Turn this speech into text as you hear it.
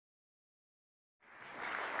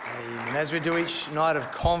And as we do each night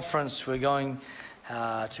of conference, we're going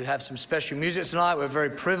to have some special music tonight. We're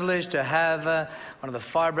very privileged to have one of the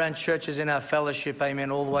firebrand churches in our fellowship,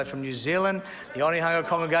 amen, all the way from New Zealand, the Onehunga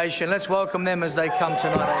congregation. Let's welcome them as they come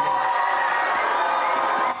tonight, amen.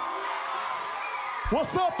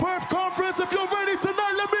 What's up, Perth Conference? If you're ready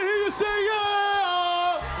tonight, let me hear you say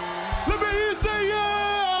yeah. Let me hear you say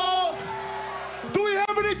yeah. Do we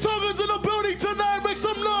have any tongues in the building tonight? Make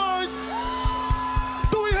some noise.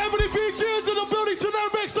 Do we have any PGs in the building tonight?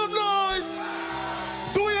 Make some noise.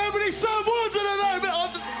 Do we have any someones in the night?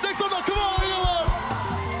 Next time, come on.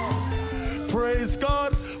 Praise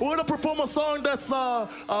God. We're going to perform a song that's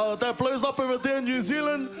that plays up over there in New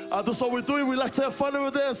Zealand. That's what we're doing. We like to have fun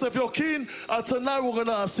over there. So if you're keen, tonight we're going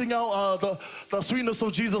to sing out the sweetness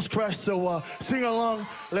of Jesus Christ. So sing along.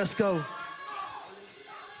 Let's go.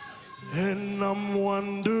 And I'm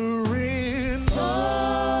wondering,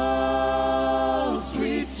 oh,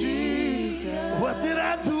 sweet Jesus, what did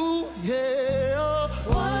I do? Yeah.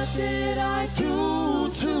 What did I do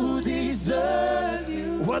to deserve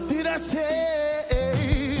you? What did I say?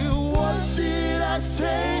 What did I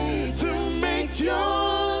say to make your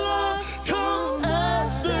love come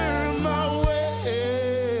after my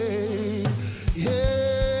way?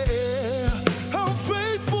 Yeah, I'm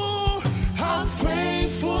faithful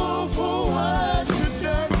for what you've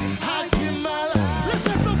done. I give my life. Let's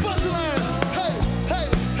have some fun tonight. Hey, hey,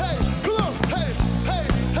 hey, come on. Hey, hey,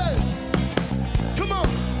 hey, come on.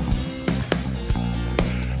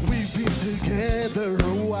 We've been together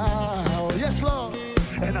a while. Yes, Lord.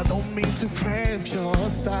 And I don't mean to cramp your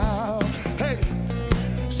style. Hey,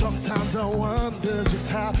 sometimes I wonder just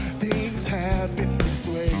how things happen this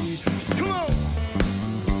way. Come on.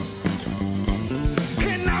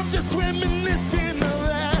 And I'm just reminiscing of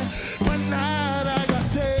that one night I got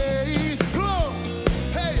saved. Come on.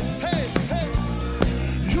 Hey, hey, hey.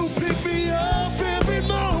 You pick me up every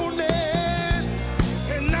morning,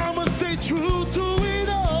 and I'ma stay true to it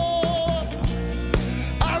all.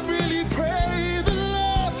 I really pray the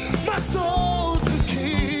Lord my soul to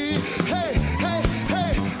keep. Hey, hey,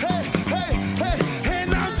 hey, hey, hey, hey.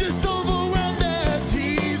 And I'm just overwhelmed that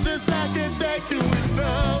Jesus, I can thank you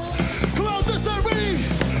enough. Come on, this are ready.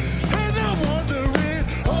 And I'm wondering,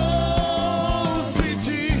 oh, sweet G,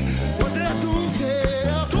 what did I do?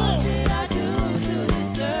 Yeah, come on. What did I do to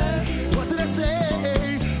deserve you? What did I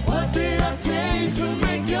say? What did I say to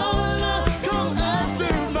make your love come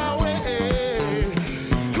after my way?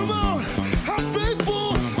 Come on, I'm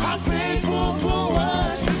faithful for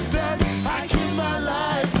what you've done. I give my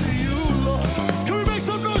life to you, Lord. Can we make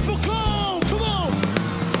some noise for Cole? Come on.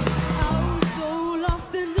 I was so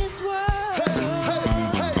lost in this world. Hey, hey,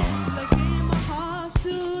 hey. Till I gave my heart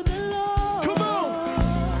to the Lord. Come on.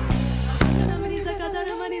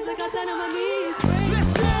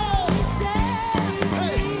 Let's go.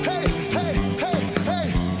 Hey, hey, hey, hey, hey.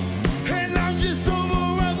 And I'm just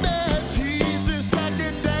overwhelmed that Jesus, I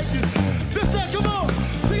can thank you. This side, come on,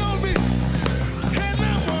 sing on me. And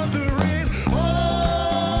I'm wondering,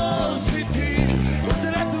 oh, sweet G, what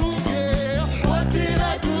did I do? Yeah, what did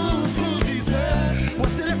I do to deserve?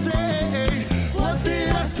 What did I say? What did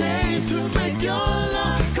I say to make your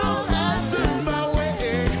love come after my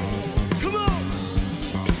way? Come on.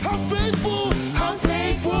 I'm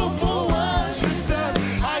faithful for what you've done.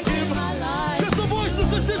 I give my life. Just the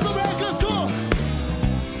voices, let's see some records, come on.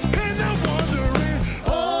 And I'm wondering,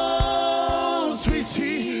 oh, sweet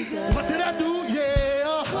Jesus, what did I do?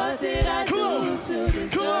 Yeah. What did I Come do on. to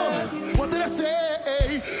Come on. deserve you? What did I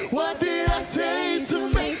say? What did I say to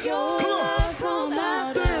make your come on, love come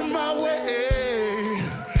after my way?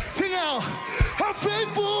 Sing out. I'm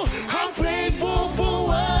faithful for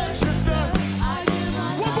what you've done. I give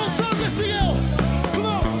my One more life. time, let's sing out. Come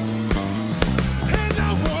on. And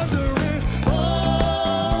I'm wondering,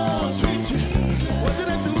 oh, sweet Jesus, what did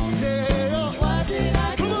I do? Yeah. What did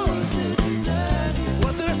I do Come on. to deserve you?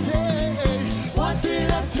 What did I say? What did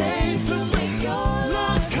I say to make your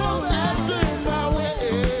love come after my way?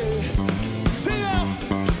 Sing out.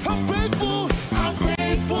 I'm faithful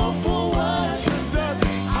for what you've done.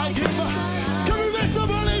 I give my. Can we make some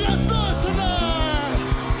Holy Ghost noise tonight?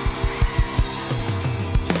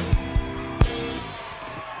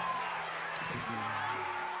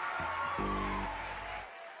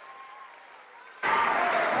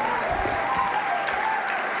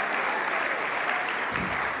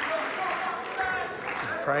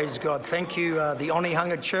 Praise God. Thank you, the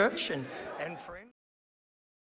Onehunga Church, and